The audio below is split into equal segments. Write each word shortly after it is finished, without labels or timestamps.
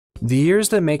The years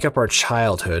that make up our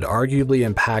childhood arguably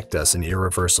impact us in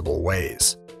irreversible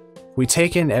ways. We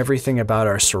take in everything about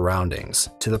our surroundings,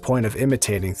 to the point of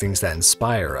imitating things that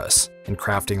inspire us and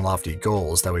crafting lofty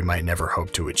goals that we might never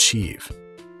hope to achieve.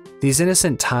 These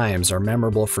innocent times are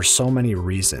memorable for so many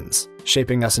reasons,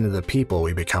 shaping us into the people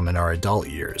we become in our adult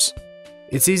years.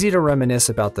 It's easy to reminisce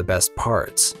about the best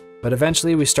parts, but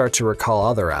eventually we start to recall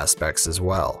other aspects as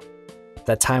well.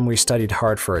 That time we studied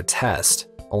hard for a test,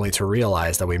 only to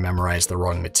realize that we memorized the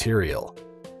wrong material.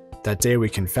 That day we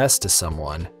confessed to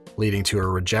someone, leading to a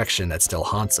rejection that still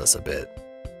haunts us a bit.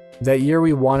 That year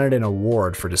we wanted an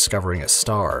award for discovering a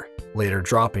star, later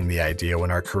dropping the idea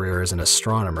when our career as an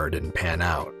astronomer didn't pan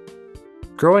out.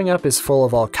 Growing up is full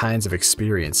of all kinds of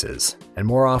experiences, and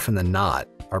more often than not,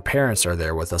 our parents are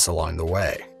there with us along the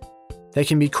way. They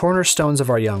can be cornerstones of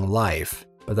our young life,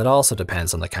 but that also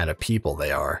depends on the kind of people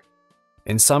they are.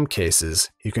 In some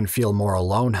cases, you can feel more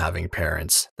alone having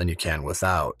parents than you can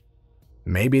without.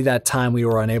 Maybe that time we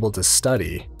were unable to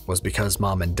study was because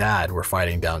mom and dad were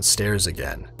fighting downstairs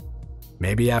again.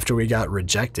 Maybe after we got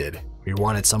rejected, we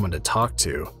wanted someone to talk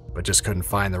to, but just couldn't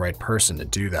find the right person to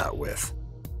do that with.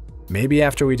 Maybe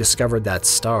after we discovered that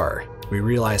star, we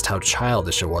realized how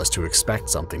childish it was to expect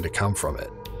something to come from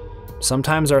it.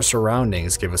 Sometimes our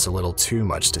surroundings give us a little too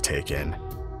much to take in.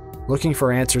 Looking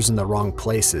for answers in the wrong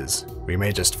places, we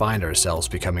may just find ourselves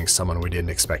becoming someone we didn't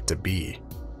expect to be.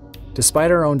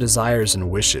 Despite our own desires and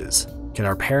wishes, can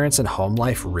our parents and home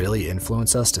life really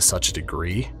influence us to such a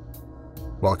degree?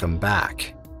 Welcome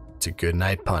back to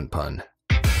Goodnight Punpun.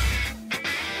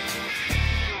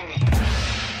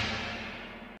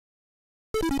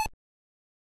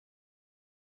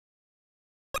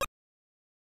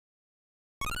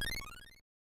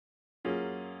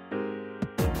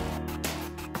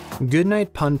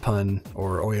 Goodnight Punpun,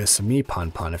 or Oyasumi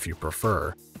Punpun if you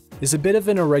prefer, is a bit of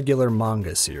an irregular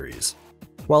manga series.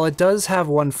 While it does have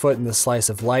one foot in the slice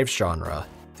of life genre,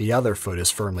 the other foot is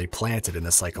firmly planted in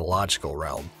the psychological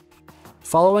realm.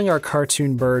 Following our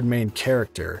cartoon bird main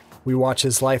character, we watch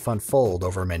his life unfold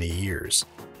over many years.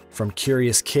 From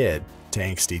curious kid to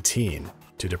angsty teen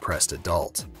to depressed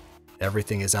adult.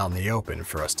 Everything is out in the open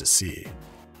for us to see.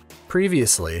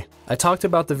 Previously, I talked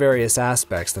about the various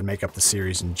aspects that make up the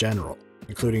series in general,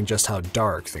 including just how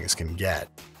dark things can get.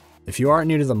 If you aren't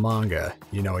new to the manga,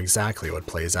 you know exactly what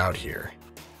plays out here.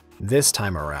 This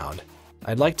time around,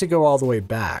 I'd like to go all the way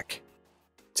back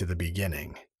to the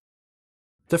beginning.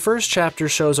 The first chapter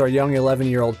shows our young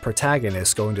 11-year-old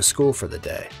protagonist going to school for the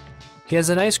day. He has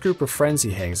a nice group of friends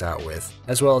he hangs out with,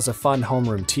 as well as a fun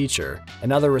homeroom teacher,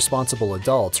 and other responsible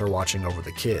adults are watching over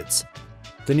the kids.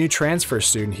 The new transfer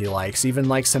student he likes even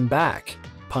likes him back.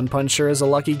 Punpun sure is a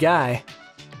lucky guy.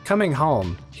 Coming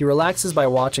home, he relaxes by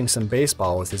watching some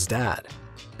baseball with his dad.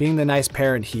 Being the nice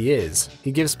parent he is,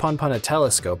 he gives Punpun a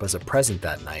telescope as a present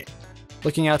that night.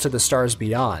 Looking out to the stars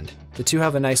beyond, the two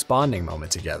have a nice bonding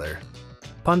moment together.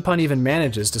 Punpun even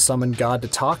manages to summon God to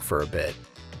talk for a bit.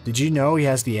 Did you know he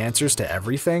has the answers to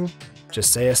everything?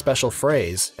 Just say a special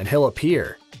phrase, and he'll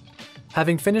appear.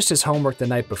 Having finished his homework the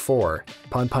night before,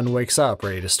 Punpun wakes up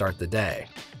ready to start the day.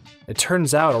 It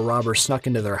turns out a robber snuck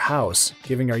into their house,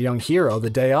 giving our young hero the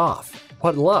day off.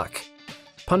 What luck!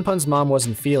 Punpun's mom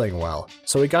wasn't feeling well,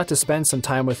 so he got to spend some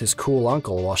time with his cool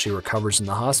uncle while she recovers in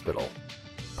the hospital.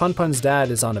 Punpun's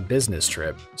dad is on a business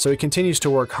trip, so he continues to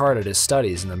work hard at his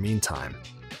studies in the meantime.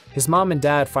 His mom and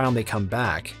dad finally come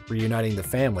back, reuniting the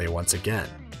family once again.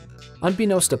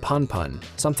 Unbeknownst to Punpun,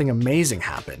 something amazing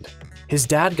happened. His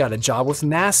dad got a job with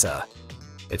NASA.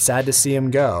 It's sad to see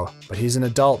him go, but he's an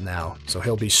adult now, so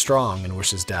he'll be strong and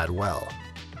wish his dad well.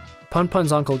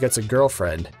 Punpun's uncle gets a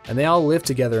girlfriend, and they all live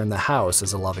together in the house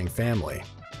as a loving family.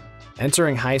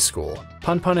 Entering high school,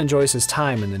 Punpun enjoys his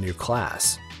time in the new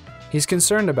class. He's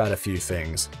concerned about a few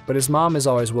things, but his mom is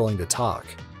always willing to talk.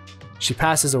 She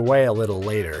passes away a little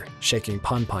later, shaking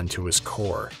Punpun to his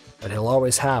core, but he'll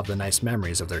always have the nice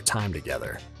memories of their time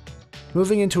together.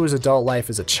 Moving into his adult life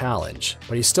is a challenge,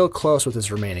 but he's still close with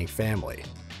his remaining family.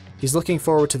 He's looking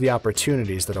forward to the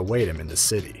opportunities that await him in the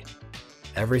city.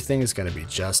 Everything is going to be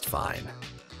just fine.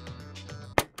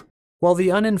 While the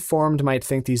uninformed might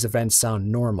think these events sound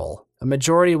normal, a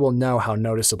majority will know how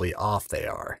noticeably off they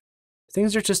are.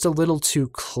 Things are just a little too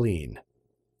clean.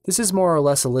 This is more or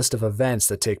less a list of events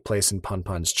that take place in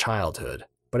Punpun's childhood,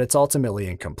 but it's ultimately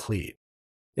incomplete.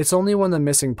 It's only when the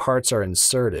missing parts are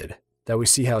inserted that we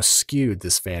see how skewed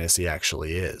this fantasy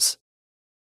actually is.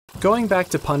 Going back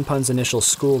to Punpun's initial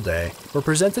school day, we're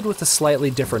presented with a slightly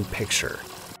different picture.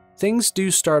 Things do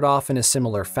start off in a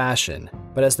similar fashion,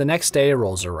 but as the next day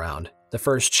rolls around, the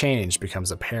first change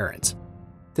becomes apparent.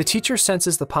 The teacher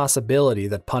senses the possibility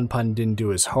that Punpun didn't do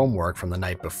his homework from the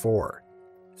night before.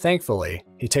 Thankfully,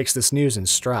 he takes this news in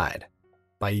stride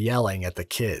by yelling at the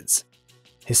kids.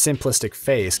 His simplistic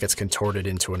face gets contorted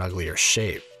into an uglier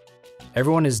shape.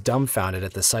 Everyone is dumbfounded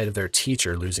at the sight of their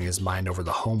teacher losing his mind over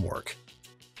the homework.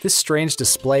 This strange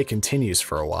display continues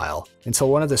for a while, until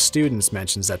one of the students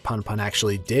mentions that Punpun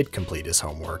actually did complete his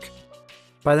homework.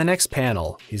 By the next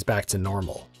panel, he's back to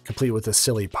normal, complete with a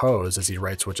silly pose as he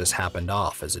writes what just happened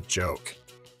off as a joke.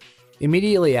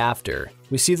 Immediately after,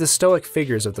 we see the stoic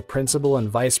figures of the principal and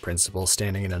vice principal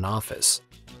standing in an office.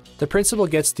 The principal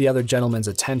gets the other gentleman's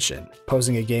attention,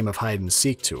 posing a game of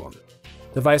hide-and-seek to him.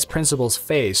 The vice principal's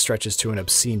face stretches to an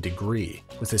obscene degree,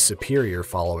 with his superior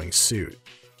following suit.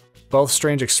 Both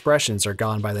strange expressions are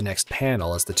gone by the next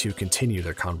panel as the two continue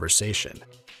their conversation.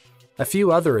 A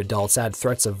few other adults add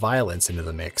threats of violence into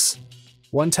the mix.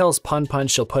 One tells Punpun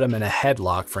she'll put him in a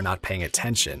headlock for not paying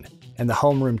attention, and the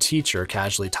homeroom teacher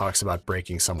casually talks about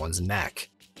breaking someone's neck.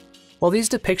 While these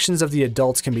depictions of the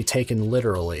adults can be taken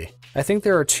literally, I think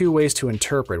there are two ways to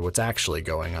interpret what's actually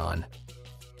going on.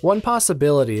 One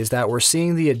possibility is that we're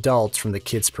seeing the adults from the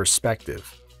kids'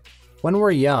 perspective. When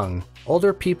we're young,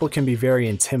 older people can be very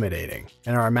intimidating,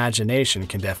 and our imagination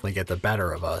can definitely get the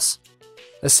better of us.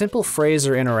 A simple phrase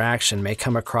or interaction may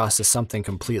come across as something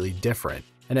completely different,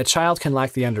 and a child can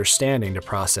lack the understanding to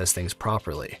process things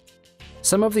properly.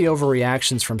 Some of the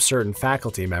overreactions from certain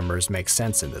faculty members make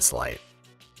sense in this light.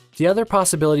 The other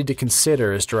possibility to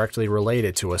consider is directly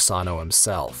related to Asano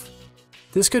himself.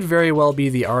 This could very well be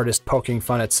the artist poking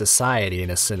fun at society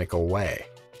in a cynical way.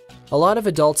 A lot of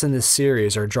adults in this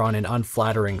series are drawn in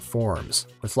unflattering forms,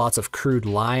 with lots of crude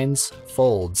lines,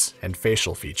 folds, and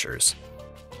facial features.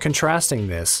 Contrasting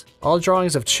this, all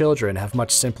drawings of children have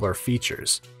much simpler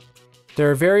features.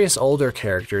 There are various older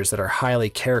characters that are highly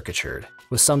caricatured,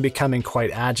 with some becoming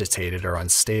quite agitated or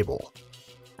unstable.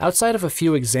 Outside of a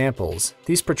few examples,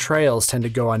 these portrayals tend to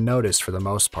go unnoticed for the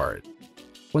most part.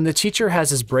 When the teacher has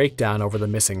his breakdown over the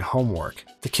missing homework,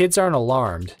 the kids aren't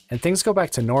alarmed, and things go back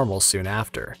to normal soon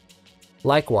after.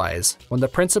 Likewise, when the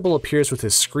principal appears with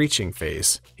his screeching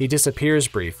face, he disappears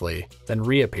briefly, then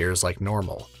reappears like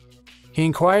normal. He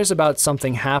inquires about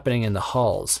something happening in the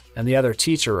halls, and the other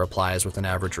teacher replies with an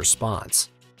average response.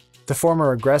 The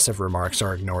former aggressive remarks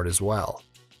are ignored as well.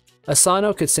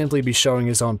 Asano could simply be showing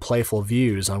his own playful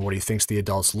views on what he thinks the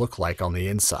adults look like on the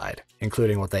inside,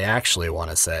 including what they actually want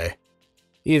to say.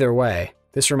 Either way,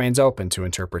 this remains open to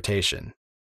interpretation.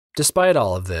 Despite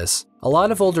all of this, a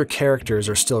lot of older characters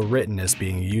are still written as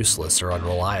being useless or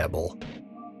unreliable.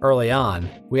 Early on,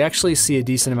 we actually see a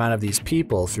decent amount of these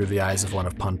people through the eyes of one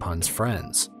of Punpun's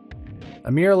friends.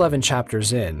 A mere 11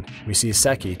 chapters in, we see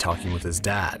Seki talking with his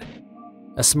dad.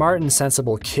 A smart and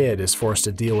sensible kid is forced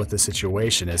to deal with the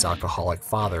situation his alcoholic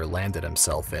father landed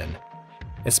himself in.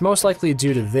 It's most likely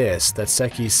due to this that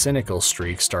Seki's cynical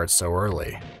streak starts so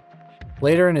early.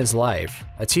 Later in his life,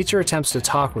 a teacher attempts to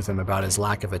talk with him about his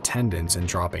lack of attendance and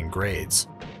dropping grades.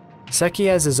 Seki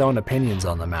has his own opinions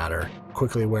on the matter,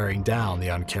 quickly wearing down the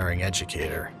uncaring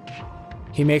educator.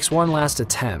 He makes one last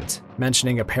attempt,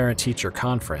 mentioning a parent-teacher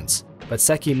conference, but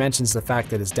Seki mentions the fact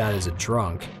that his dad is a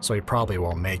drunk, so he probably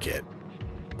won't make it.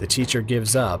 The teacher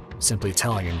gives up, simply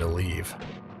telling him to leave.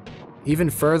 Even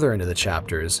further into the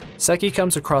chapters, Seki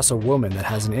comes across a woman that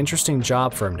has an interesting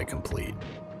job for him to complete.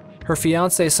 Her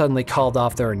fiancé suddenly called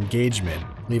off their engagement,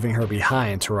 leaving her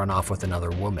behind to run off with another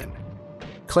woman.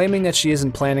 Claiming that she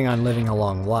isn't planning on living a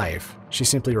long life, she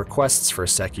simply requests for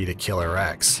Seki to kill her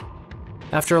ex.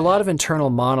 After a lot of internal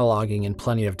monologuing and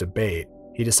plenty of debate,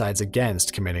 he decides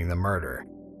against committing the murder.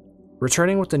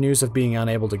 Returning with the news of being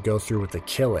unable to go through with the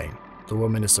killing, the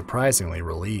woman is surprisingly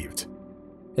relieved.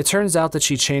 It turns out that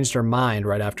she changed her mind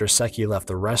right after Seki left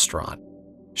the restaurant.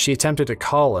 She attempted to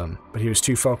call him, but he was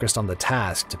too focused on the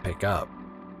task to pick up.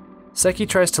 Seki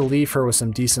tries to leave her with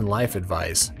some decent life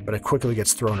advice, but it quickly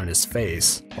gets thrown in his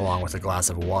face, along with a glass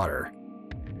of water.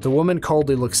 The woman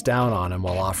coldly looks down on him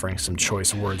while offering some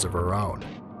choice words of her own.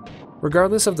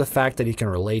 Regardless of the fact that he can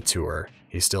relate to her,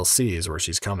 he still sees where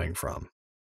she's coming from.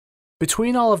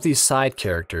 Between all of these side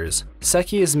characters,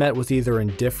 Seki is met with either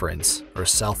indifference or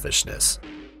selfishness.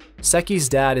 Seki's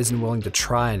dad isn't willing to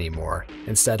try anymore,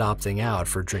 instead opting out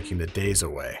for drinking the days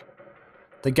away.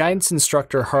 The guidance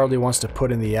instructor hardly wants to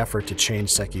put in the effort to change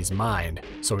Seki's mind,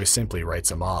 so he simply writes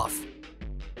him off.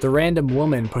 The random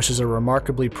woman pushes a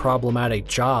remarkably problematic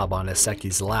job onto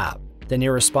Seki's lap, then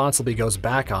irresponsibly goes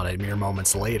back on it mere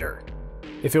moments later.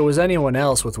 If it was anyone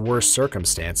else with worse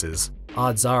circumstances,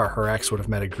 odds are her ex would have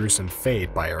met a gruesome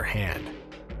fate by her hand.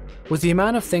 With the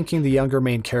amount of thinking the younger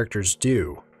main characters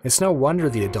do, it's no wonder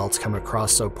the adults come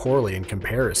across so poorly in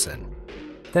comparison.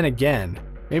 Then again,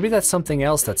 maybe that's something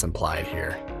else that's implied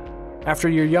here. After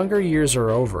your younger years are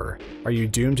over, are you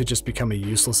doomed to just become a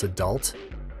useless adult?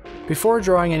 Before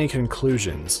drawing any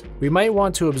conclusions, we might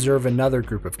want to observe another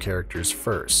group of characters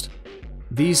first.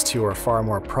 These two are far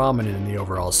more prominent in the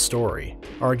overall story,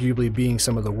 arguably being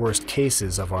some of the worst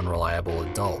cases of unreliable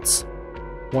adults.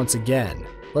 Once again,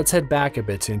 let's head back a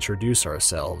bit to introduce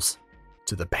ourselves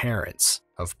to the parents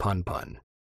of Punpun.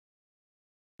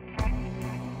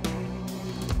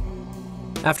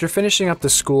 After finishing up the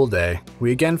school day,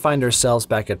 we again find ourselves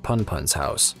back at Punpun's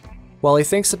house. While he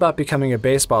thinks about becoming a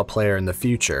baseball player in the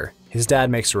future, his dad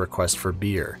makes a request for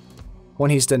beer.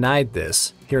 When he's denied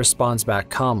this, he responds back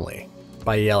calmly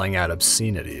by yelling out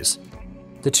obscenities.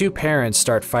 The two parents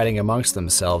start fighting amongst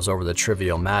themselves over the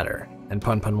trivial matter, and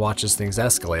Punpun watches things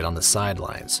escalate on the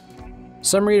sidelines.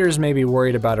 Some readers may be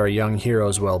worried about our young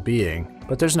hero's well-being,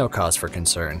 but there's no cause for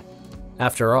concern.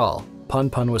 After all,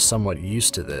 Punpun was somewhat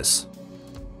used to this.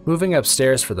 Moving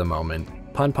upstairs for the moment,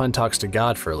 Punpun talks to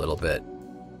God for a little bit.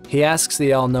 He asks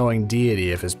the all-knowing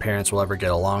deity if his parents will ever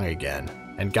get along again,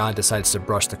 and God decides to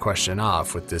brush the question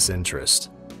off with disinterest.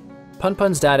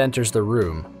 Punpun's dad enters the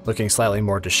room, looking slightly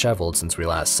more disheveled since we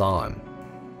last saw him.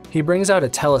 He brings out a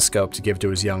telescope to give to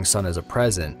his young son as a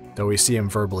present, though we see him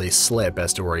verbally slip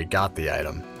as to where he got the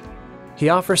item. He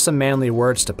offers some manly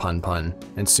words to Punpun,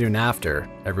 and soon after,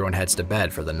 everyone heads to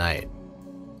bed for the night.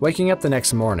 Waking up the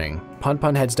next morning,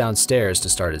 Punpun heads downstairs to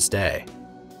start his day.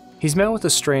 He's met with a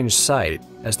strange sight,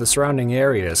 as the surrounding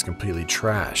area is completely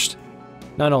trashed.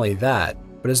 Not only that,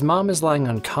 but his mom is lying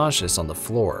unconscious on the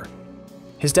floor.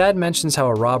 His dad mentions how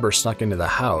a robber snuck into the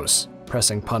house,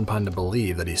 pressing Punpun to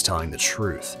believe that he's telling the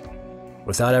truth.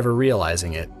 Without ever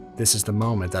realizing it, this is the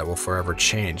moment that will forever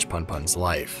change Punpun's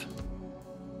life.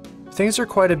 Things are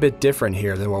quite a bit different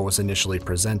here than what was initially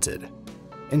presented.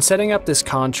 In setting up this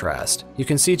contrast, you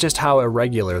can see just how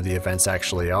irregular the events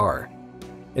actually are.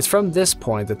 It's from this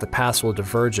point that the paths will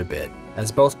diverge a bit,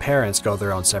 as both parents go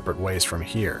their own separate ways from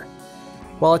here.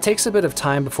 While it takes a bit of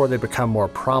time before they become more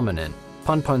prominent,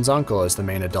 Punpun's uncle is the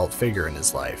main adult figure in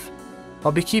his life.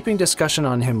 I'll be keeping discussion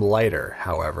on him lighter,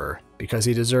 however, because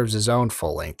he deserves his own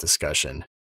full-length discussion.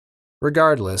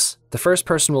 Regardless, the first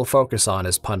person we'll focus on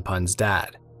is Punpun's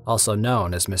dad, also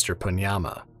known as Mr.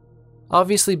 Punyama.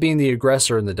 Obviously being the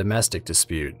aggressor in the domestic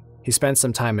dispute, he spent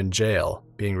some time in jail,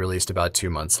 being released about 2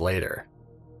 months later.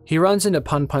 He runs into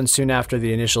Punpun soon after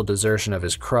the initial desertion of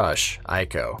his crush,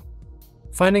 Aiko.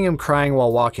 Finding him crying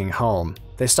while walking home,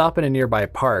 they stop in a nearby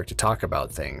park to talk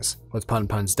about things, with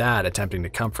Punpun's dad attempting to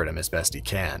comfort him as best he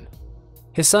can.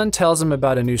 His son tells him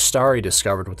about a new star he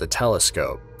discovered with the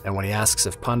telescope, and when he asks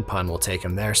if Punpun will take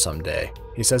him there someday,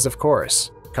 he says of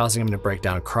course, causing him to break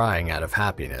down crying out of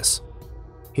happiness.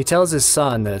 He tells his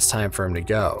son that it's time for him to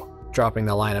go, dropping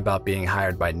the line about being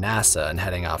hired by NASA and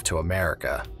heading off to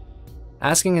America.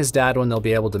 Asking his dad when they'll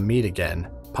be able to meet again,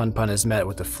 Punpun is met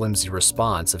with a flimsy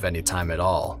response of any time at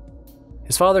all.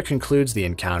 His father concludes the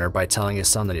encounter by telling his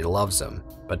son that he loves him,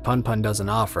 but Punpun doesn't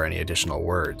offer any additional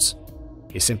words.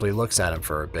 He simply looks at him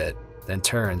for a bit, then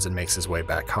turns and makes his way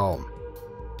back home.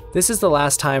 This is the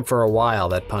last time for a while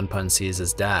that Punpun sees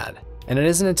his dad, and it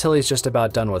isn't until he's just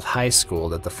about done with high school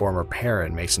that the former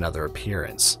parent makes another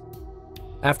appearance.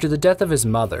 After the death of his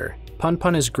mother,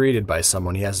 Punpun is greeted by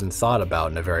someone he hasn't thought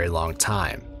about in a very long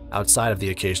time, outside of the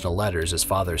occasional letters his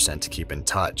father sent to keep in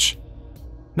touch.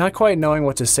 Not quite knowing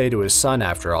what to say to his son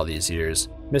after all these years,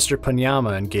 Mr.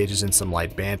 Punyama engages in some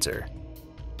light banter.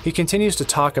 He continues to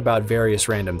talk about various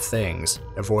random things,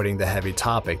 avoiding the heavy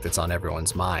topic that's on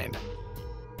everyone's mind.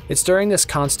 It's during this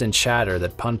constant chatter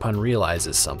that Punpun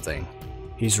realizes something.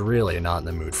 He's really not in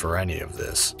the mood for any of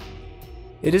this.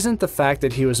 It isn't the fact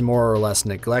that he was more or less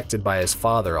neglected by his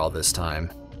father all this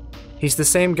time. He's the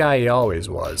same guy he always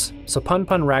was, so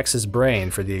Punpun racks his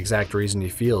brain for the exact reason he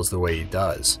feels the way he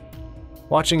does.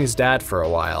 Watching his dad for a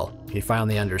while, he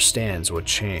finally understands what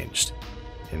changed.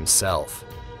 Himself.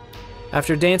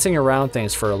 After dancing around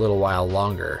things for a little while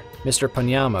longer, Mr.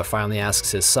 Punyama finally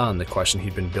asks his son the question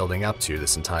he'd been building up to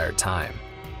this entire time.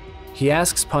 He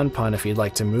asks Punpun if he'd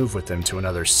like to move with him to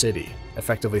another city,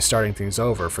 effectively starting things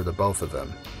over for the both of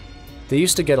them. They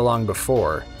used to get along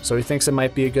before, so he thinks it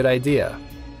might be a good idea.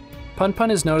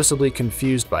 Punpun is noticeably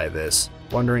confused by this,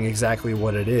 wondering exactly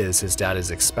what it is his dad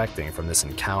is expecting from this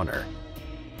encounter.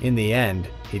 In the end,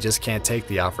 he just can't take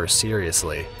the offer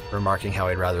seriously, remarking how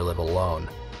he'd rather live alone.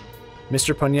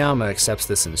 Mr. Punyama accepts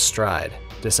this in stride,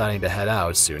 deciding to head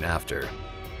out soon after.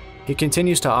 He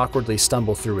continues to awkwardly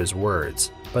stumble through his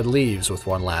words, but leaves with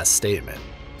one last statement.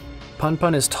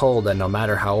 Punpun is told that no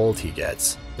matter how old he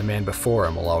gets, the man before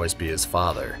him will always be his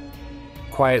father.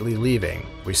 quietly leaving,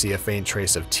 we see a faint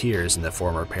trace of tears in the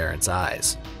former parent's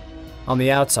eyes. On the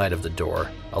outside of the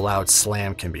door, a loud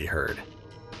slam can be heard.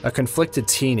 A conflicted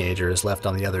teenager is left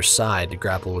on the other side to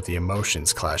grapple with the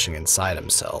emotions clashing inside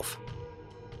himself.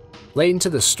 Late into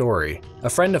the story, a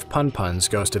friend of Punpun's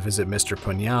goes to visit Mr.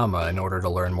 Punyama in order to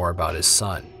learn more about his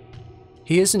son.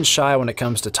 He isn't shy when it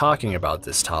comes to talking about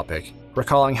this topic,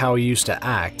 recalling how he used to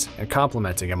act and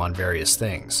complimenting him on various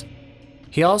things.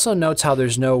 He also notes how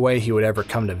there's no way he would ever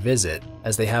come to visit,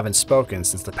 as they haven't spoken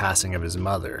since the passing of his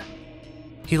mother.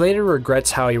 He later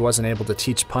regrets how he wasn't able to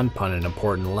teach Punpun an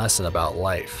important lesson about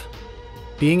life.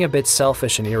 Being a bit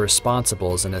selfish and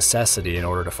irresponsible is a necessity in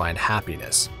order to find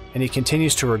happiness, and he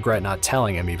continues to regret not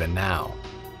telling him even now.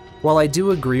 While I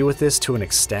do agree with this to an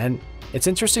extent, it's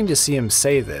interesting to see him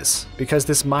say this, because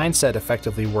this mindset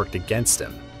effectively worked against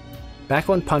him. Back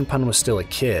when Punpun was still a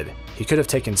kid, he could have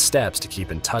taken steps to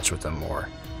keep in touch with him more.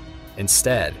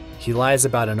 Instead, he lies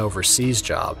about an overseas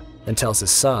job, then tells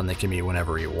his son they can meet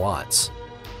whenever he wants.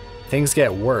 Things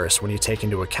get worse when you take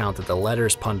into account that the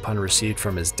letters Punpun received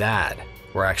from his dad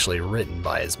were actually written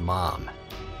by his mom.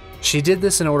 She did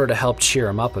this in order to help cheer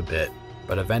him up a bit,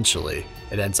 but eventually,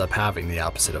 it ends up having the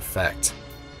opposite effect.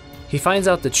 He finds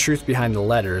out the truth behind the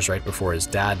letters right before his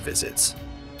dad visits.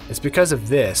 It's because of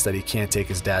this that he can't take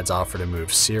his dad's offer to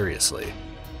move seriously.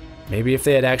 Maybe if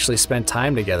they had actually spent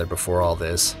time together before all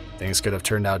this, things could have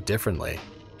turned out differently.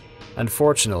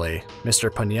 Unfortunately, Mr.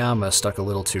 Punyama stuck a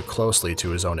little too closely to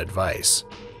his own advice.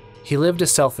 He lived a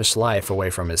selfish life away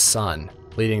from his son,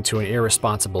 leading to an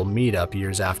irresponsible meetup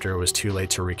years after it was too late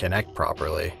to reconnect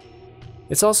properly.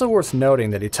 It's also worth noting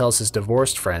that he tells his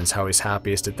divorced friends how he's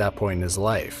happiest at that point in his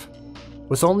life.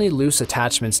 With only loose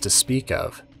attachments to speak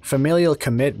of, familial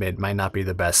commitment might not be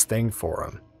the best thing for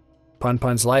him.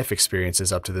 Punpun's life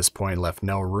experiences up to this point left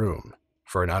no room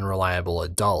for an unreliable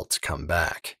adult to come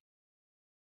back.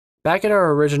 Back at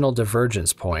our original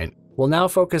divergence point, we'll now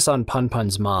focus on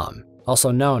Punpun's mom, also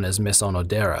known as Miss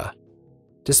Onodera.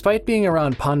 Despite being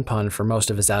around Punpun for most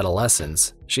of his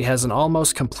adolescence, she has an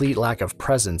almost complete lack of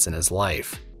presence in his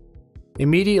life.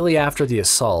 Immediately after the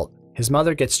assault, his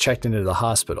mother gets checked into the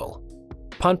hospital.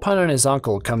 Punpun and his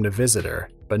uncle come to visit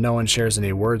her, but no one shares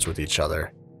any words with each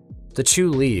other. The two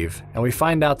leave, and we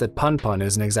find out that Punpun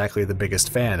isn't exactly the biggest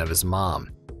fan of his mom.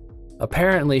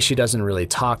 Apparently, she doesn't really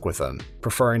talk with him,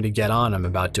 preferring to get on him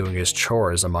about doing his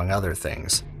chores among other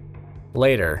things.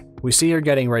 Later, we see her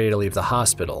getting ready to leave the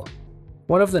hospital.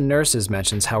 One of the nurses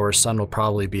mentions how her son will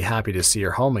probably be happy to see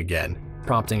her home again,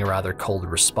 prompting a rather cold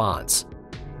response.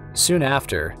 Soon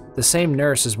after, the same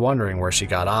nurse is wondering where she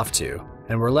got off to,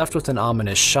 and we're left with an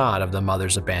ominous shot of the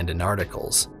mother's abandoned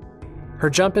articles. Her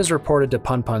jump is reported to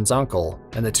Punpun's uncle,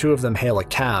 and the two of them hail a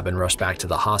cab and rush back to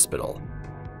the hospital.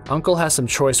 Uncle has some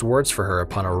choice words for her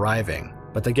upon arriving,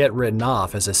 but they get written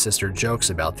off as his sister jokes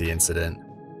about the incident.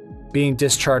 Being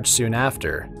discharged soon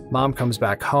after, Mom comes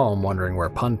back home wondering where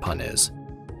Punpun is.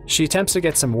 She attempts to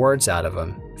get some words out of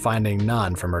him, finding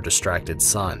none from her distracted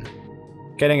son.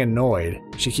 Getting annoyed,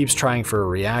 she keeps trying for a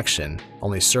reaction,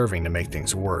 only serving to make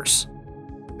things worse.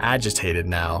 Agitated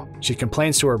now, she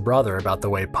complains to her brother about the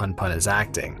way Punpun is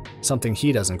acting, something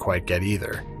he doesn't quite get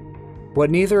either.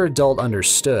 What neither adult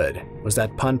understood was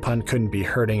that Punpun couldn't be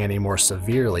hurting any more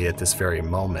severely at this very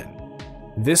moment.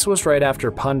 This was right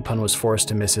after Punpun was forced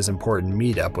to miss his important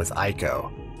meetup with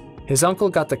Aiko. His uncle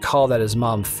got the call that his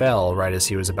mom fell right as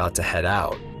he was about to head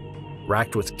out.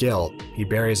 Racked with guilt, he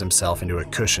buries himself into a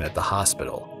cushion at the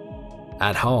hospital.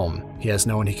 At home, he has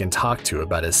no one he can talk to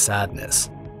about his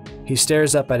sadness. He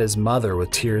stares up at his mother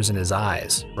with tears in his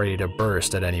eyes, ready to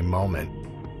burst at any moment.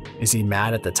 Is he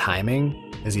mad at the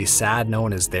timing? Is he sad no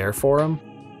one is there for him?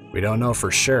 We don't know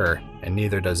for sure, and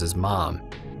neither does his mom.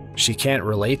 She can't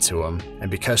relate to him, and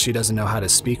because she doesn't know how to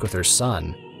speak with her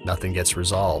son, nothing gets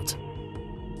resolved.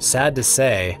 Sad to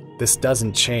say, this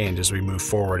doesn't change as we move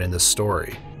forward in the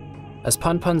story. As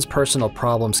Punpun's personal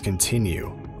problems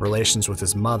continue, relations with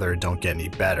his mother don't get any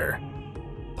better.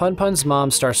 Punpun's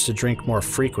mom starts to drink more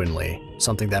frequently,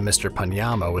 something that Mr.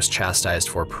 Punyama was chastised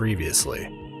for previously.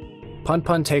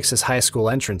 Punpun takes his high school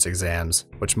entrance exams,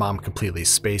 which Mom completely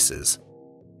spaces.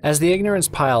 As the ignorance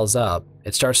piles up,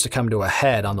 it starts to come to a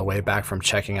head on the way back from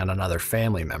checking on another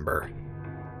family member.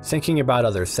 Thinking about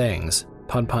other things,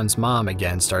 Punpun's mom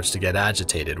again starts to get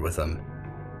agitated with him.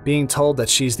 Being told that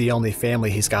she's the only family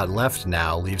he's got left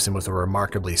now leaves him with a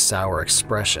remarkably sour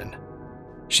expression.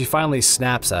 She finally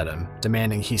snaps at him,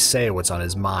 demanding he say what's on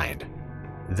his mind.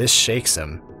 This shakes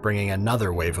him, bringing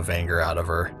another wave of anger out of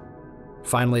her.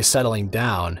 Finally settling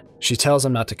down, she tells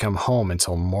him not to come home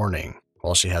until morning,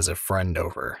 while she has a friend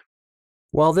over.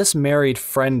 While this married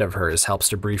friend of hers helps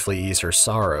to briefly ease her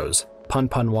sorrows,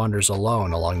 Punpun wanders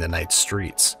alone along the night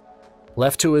streets.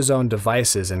 Left to his own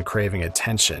devices and craving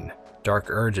attention, dark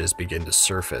urges begin to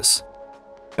surface.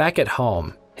 Back at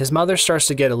home, his mother starts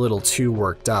to get a little too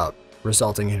worked up,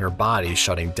 resulting in her body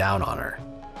shutting down on her.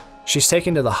 She's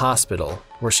taken to the hospital,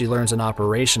 where she learns an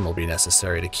operation will be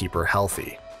necessary to keep her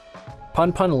healthy.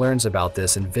 Punpun learns about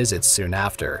this and visits soon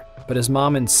after, but his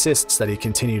mom insists that he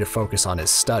continue to focus on his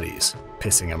studies,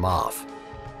 pissing him off.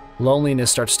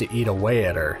 Loneliness starts to eat away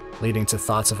at her, leading to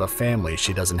thoughts of a family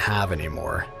she doesn't have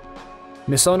anymore.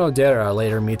 Miss Onodera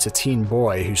later meets a teen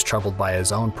boy who's troubled by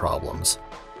his own problems.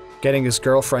 Getting his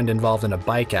girlfriend involved in a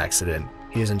bike accident,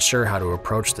 he isn't sure how to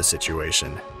approach the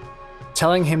situation.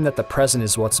 Telling him that the present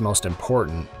is what's most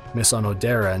important, Miss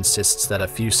Onodera insists that a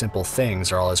few simple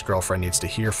things are all his girlfriend needs to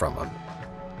hear from him.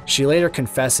 She later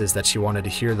confesses that she wanted to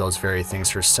hear those very things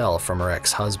herself from her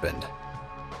ex-husband.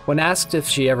 When asked if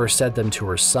she ever said them to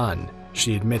her son,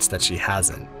 she admits that she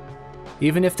hasn't.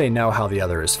 Even if they know how the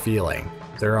other is feeling,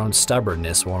 their own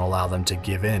stubbornness won't allow them to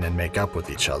give in and make up with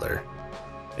each other.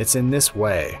 It's in this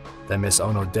way that Miss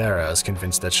Onodera is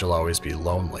convinced that she'll always be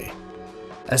lonely.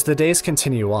 As the days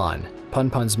continue on,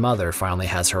 Punpun's mother finally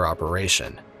has her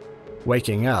operation.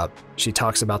 Waking up, she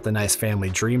talks about the nice family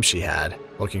dream she had,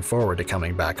 looking forward to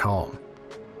coming back home.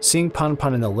 Seeing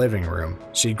Punpun in the living room,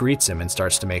 she greets him and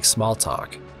starts to make small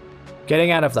talk.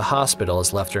 Getting out of the hospital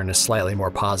has left her in a slightly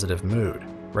more positive mood,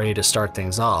 ready to start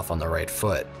things off on the right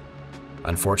foot.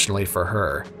 Unfortunately for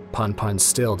her, Punpun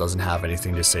still doesn't have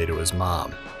anything to say to his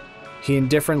mom. He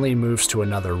indifferently moves to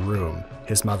another room,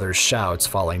 his mother's shouts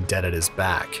falling dead at his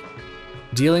back.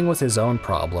 Dealing with his own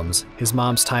problems, his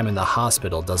mom's time in the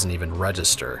hospital doesn't even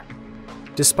register.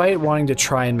 Despite wanting to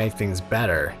try and make things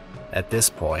better, at this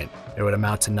point, it would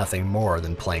amount to nothing more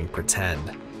than playing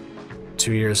pretend.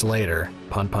 2 years later,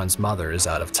 Punpun's mother is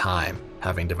out of time,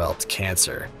 having developed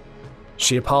cancer.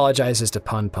 She apologizes to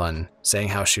Punpun, saying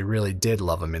how she really did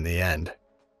love him in the end.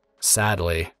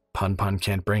 Sadly, Punpun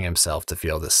can't bring himself to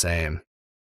feel the same.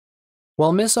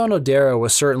 While Miss Onodera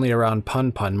was certainly around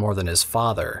Punpun more than his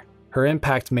father, her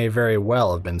impact may very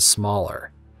well have been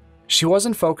smaller. She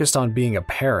wasn't focused on being a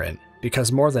parent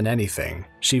because more than anything,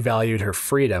 she valued her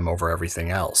freedom over everything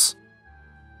else.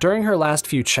 During her last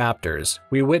few chapters,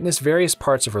 we witness various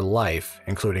parts of her life,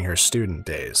 including her student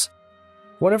days.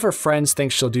 One of her friends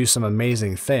thinks she'll do some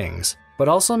amazing things, but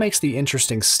also makes the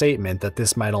interesting statement that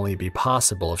this might only be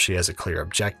possible if she has a clear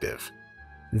objective.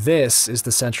 This is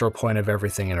the central point of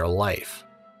everything in her life.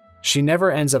 She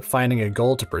never ends up finding a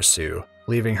goal to pursue,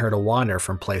 leaving her to wander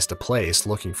from place to place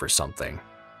looking for something.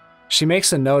 She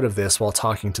makes a note of this while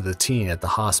talking to the teen at the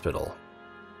hospital.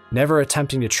 Never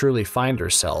attempting to truly find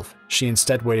herself, she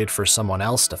instead waited for someone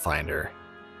else to find her.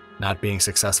 Not being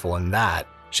successful in that,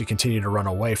 she continued to run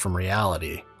away from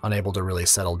reality, unable to really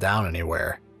settle down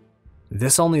anywhere.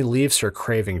 This only leaves her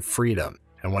craving freedom,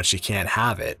 and when she can't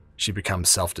have it, she becomes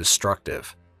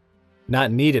self-destructive.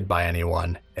 Not needed by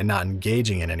anyone, and not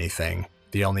engaging in anything,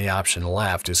 the only option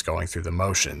left is going through the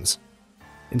motions.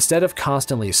 Instead of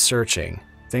constantly searching,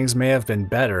 things may have been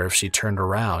better if she turned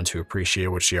around to appreciate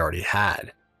what she already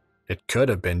had. It could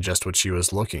have been just what she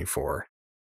was looking for.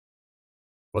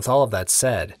 With all of that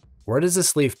said, where does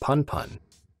this leave Punpun?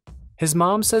 His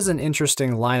mom says an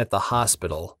interesting line at the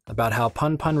hospital about how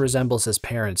Punpun resembles his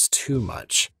parents too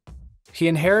much. He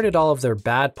inherited all of their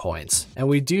bad points, and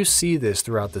we do see this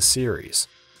throughout the series.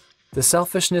 The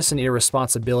selfishness and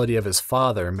irresponsibility of his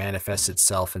father manifests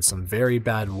itself in some very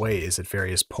bad ways at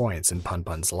various points in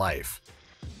Punpun's life.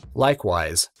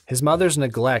 Likewise, his mother's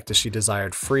neglect as she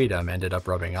desired freedom ended up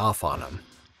rubbing off on him.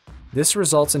 This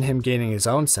results in him gaining his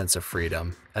own sense of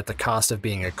freedom at the cost of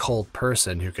being a cold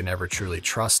person who can never truly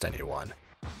trust anyone.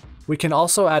 We can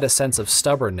also add a sense of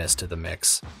stubbornness to the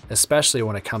mix, especially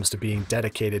when it comes to being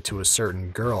dedicated to a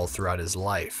certain girl throughout his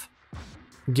life.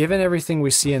 Given everything we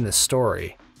see in this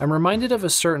story, I'm reminded of a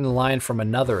certain line from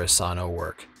another Asano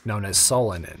work, known as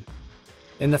Solanin.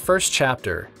 In the first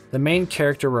chapter, the main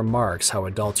character remarks how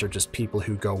adults are just people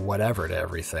who go whatever to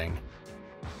everything.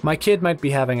 My kid might be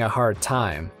having a hard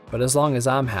time, but as long as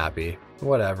I'm happy,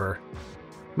 whatever.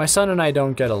 My son and I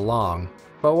don't get along,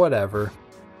 but whatever.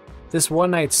 This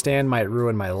one-night stand might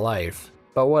ruin my life,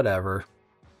 but whatever.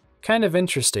 Kind of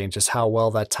interesting just how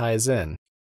well that ties in.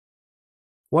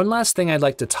 One last thing I'd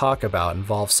like to talk about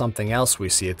involves something else we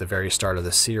see at the very start of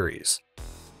the series.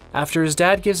 After his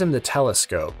dad gives him the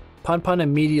telescope, Punpun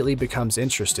immediately becomes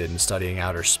interested in studying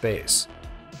outer space.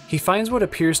 He finds what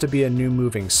appears to be a new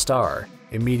moving star,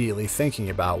 immediately thinking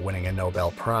about winning a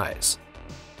Nobel Prize.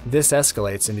 This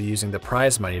escalates into using the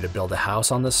prize money to build a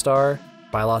house on the star,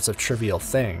 buy lots of trivial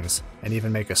things, and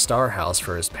even make a star house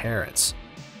for his parents.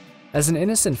 As an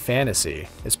innocent fantasy,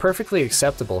 it's perfectly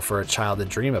acceptable for a child to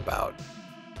dream about.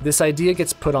 This idea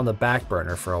gets put on the back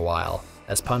burner for a while,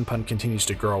 as Punpun continues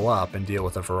to grow up and deal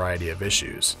with a variety of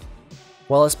issues.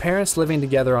 While his parents living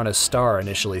together on a star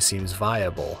initially seems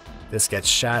viable, this gets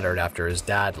shattered after his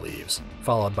dad leaves,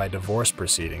 followed by divorce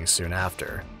proceedings soon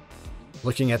after.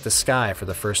 Looking at the sky for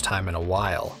the first time in a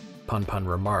while, Punpun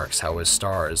remarks how his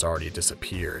star has already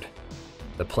disappeared.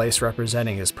 The place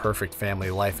representing his perfect family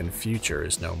life and future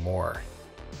is no more.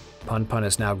 Punpun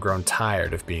has now grown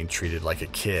tired of being treated like a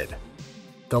kid.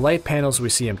 The light panels we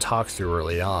see him talk through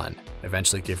early on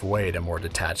eventually give way to more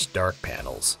detached dark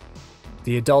panels.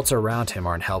 The adults around him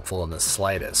aren't helpful in the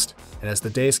slightest, and as the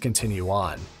days continue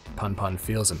on, Punpun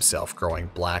feels himself growing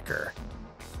blacker.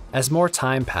 As more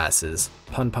time passes,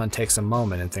 Punpun takes a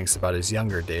moment and thinks about his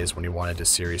younger days when he wanted to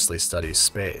seriously study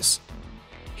space.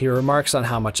 He remarks on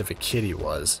how much of a kid he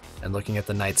was, and looking at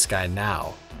the night sky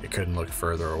now, it couldn't look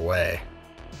further away.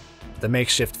 The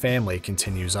makeshift family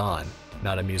continues on,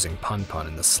 not amusing Punpun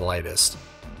in the slightest.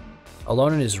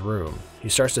 Alone in his room, he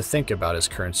starts to think about his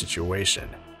current situation.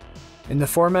 In the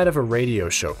format of a radio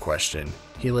show question,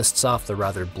 he lists off the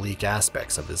rather bleak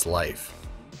aspects of his life.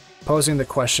 Posing the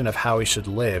question of how he should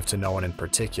live to no one in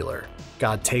particular,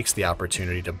 God takes the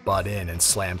opportunity to butt in and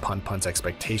slam Punpun's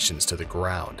expectations to the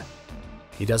ground.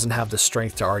 He doesn't have the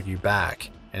strength to argue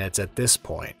back, and it's at this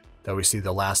point that we see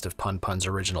the last of Punpun's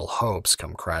original hopes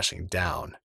come crashing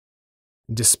down.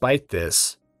 Despite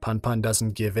this, Punpun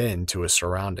doesn't give in to his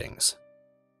surroundings.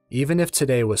 Even if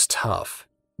today was tough,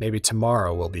 maybe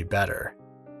tomorrow will be better.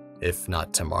 If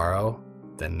not tomorrow,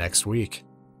 then next week.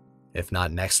 If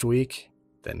not next week,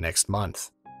 then next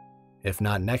month. If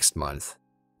not next month,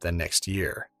 then next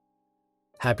year.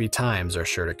 Happy times are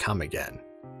sure to come again.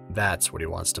 That's what he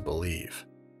wants to believe.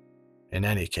 In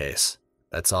any case,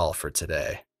 that's all for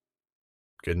today.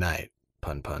 Good night,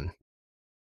 Punpun.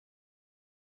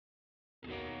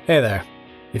 Hey there.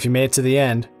 If you made it to the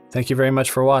end, thank you very much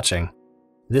for watching.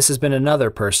 This has been another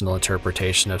personal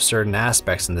interpretation of certain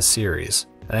aspects in the series,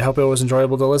 and I hope it was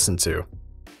enjoyable to listen to.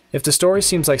 If the story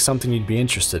seems like something you'd be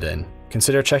interested in,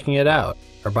 consider checking it out,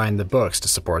 or buying the books to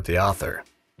support the author.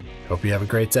 Hope you have a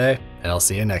great day, and I'll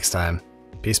see you next time.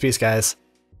 Peace, guys.